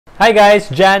Hi guys,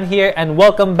 Jan here and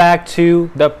welcome back to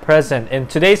The Present. In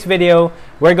today's video,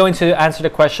 we're going to answer the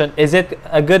question, is it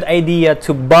a good idea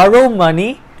to borrow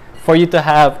money for you to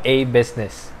have a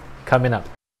business? Coming up.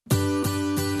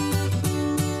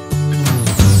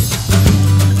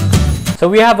 So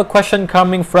we have a question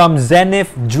coming from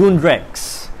Zenith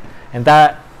Junrex, and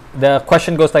the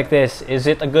question goes like this: is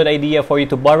it a good idea for you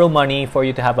to borrow money for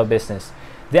you to have a business?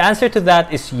 The answer to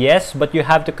that is yes, but you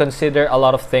have to consider a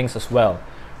lot of things as well,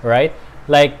 right?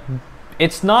 Like,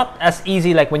 it's not as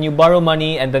easy like when you borrow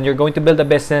money and then you're going to build a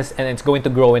business and it's going to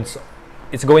grow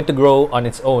on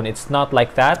its own. It's not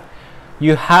like that.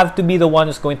 You have to be the one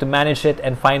who's going to manage it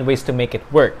and find ways to make it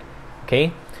work,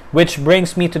 okay? Which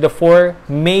brings me to the 4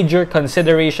 major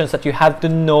considerations that you have to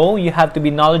know. You have to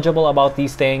be knowledgeable about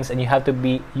these things, and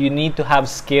you need to have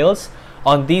skills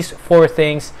on these 4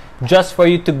 things just for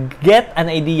you to get an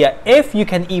idea if you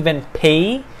can even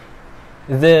pay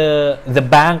the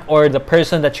bank or the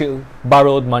person that you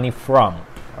borrowed money from.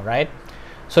 All right,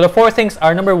 so the 4 things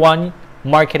are: number 1,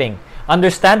 marketing.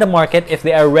 Understand the market, if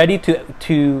they are ready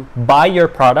to buy your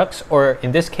products, or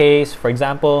in this case, for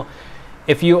example,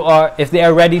 if they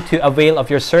are ready to avail of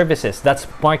your services. That's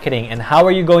marketing. And how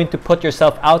are you going to put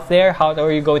yourself out there? How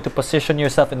are you going to position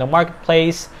yourself in the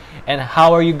marketplace? And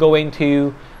how are you going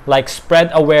to like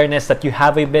spread awareness that you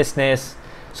have a business,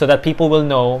 so that people will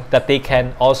know that they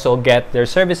can also get their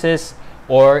services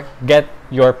or get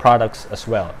your products as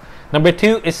well. Number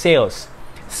 2 is sales.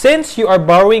 Since you are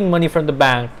borrowing money from the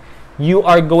bank, you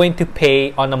are going to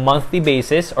pay on a monthly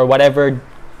basis, or whatever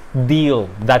deal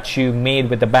that you made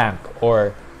with the bank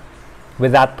or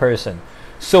with that person.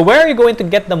 So where are you going to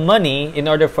get the money in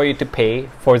order for you to pay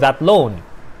for that loan?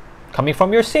 Coming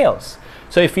from your sales.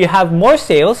 So if you have more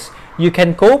sales, you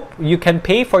can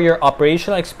pay for your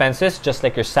operational expenses, just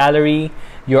like your salary,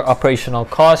 your operational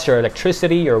costs, your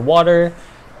electricity, your water,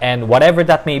 and whatever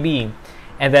that may be.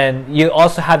 And then you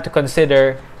also have to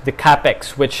consider the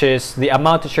capex, which is the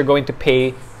amount that you're going to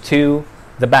pay to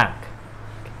the bank,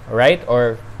 all right,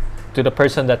 or to the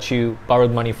person that you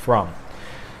borrowed money from.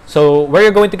 So where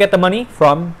you're going to get the money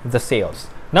from? The sales.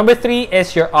 Number 3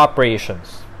 is your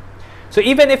operations. So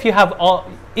even if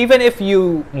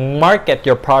you market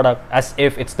your product as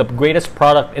if it's the greatest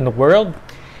product in the world,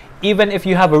 even if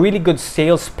you have a really good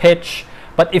sales pitch,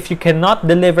 but if you cannot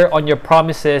deliver on your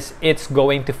promises, it's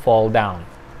going to fall down.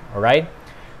 All right?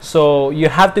 So you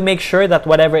have to make sure that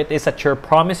whatever it is that you're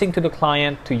promising to the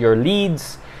client, to your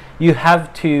leads, you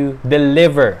have to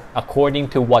deliver according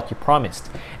to what you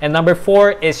promised. And number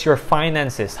 4 is your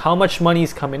finances. How much money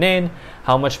is coming in?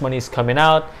 How much money is coming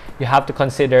out? You have to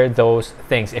consider those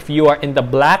things. If you are in the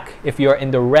black, if you are in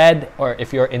the red, or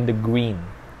if you're in the green.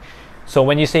 So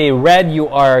when you say red, you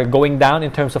are going down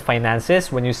in terms of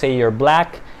finances. When you say you're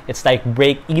black, it's like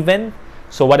break even.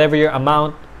 So whatever your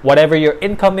amount, whatever your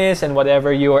income is, and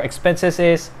whatever your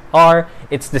expenses are,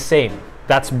 it's the same.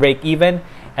 That's break even.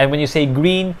 And when you say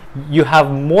green, you have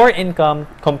more income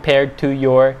compared to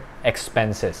your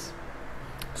expenses.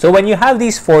 So when you have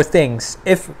these 4 things,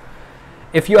 if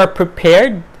you are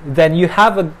prepared, then you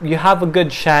have a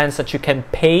good chance that you can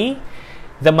pay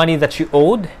the money that you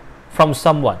owed from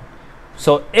someone.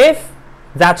 So if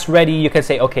that's ready, you can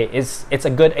say, okay, it's a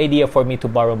good idea for me to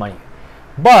borrow money.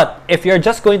 But if you're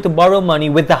just going to borrow money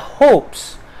with the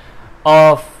hopes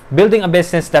of building a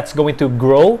business that's going to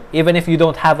grow, even if you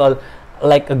don't have a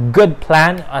good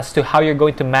plan as to how you're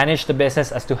going to manage the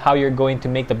business, as to how you're going to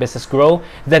make the business grow,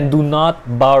 then do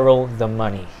not borrow the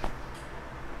money.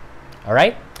 All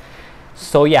right?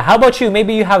 So yeah, how about you?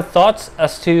 Maybe you have thoughts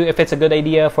as to if it's a good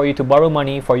idea for you to borrow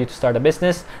money for you to start a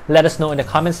business. Let us know in the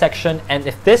comment section. And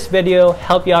if this video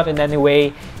helped you out in any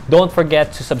way, don't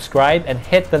forget to subscribe and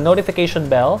hit the notification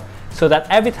bell so that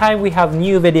every time we have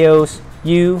new videos,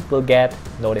 you will get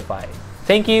notified.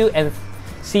 Thank you, and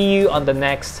see you on the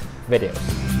next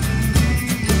videos.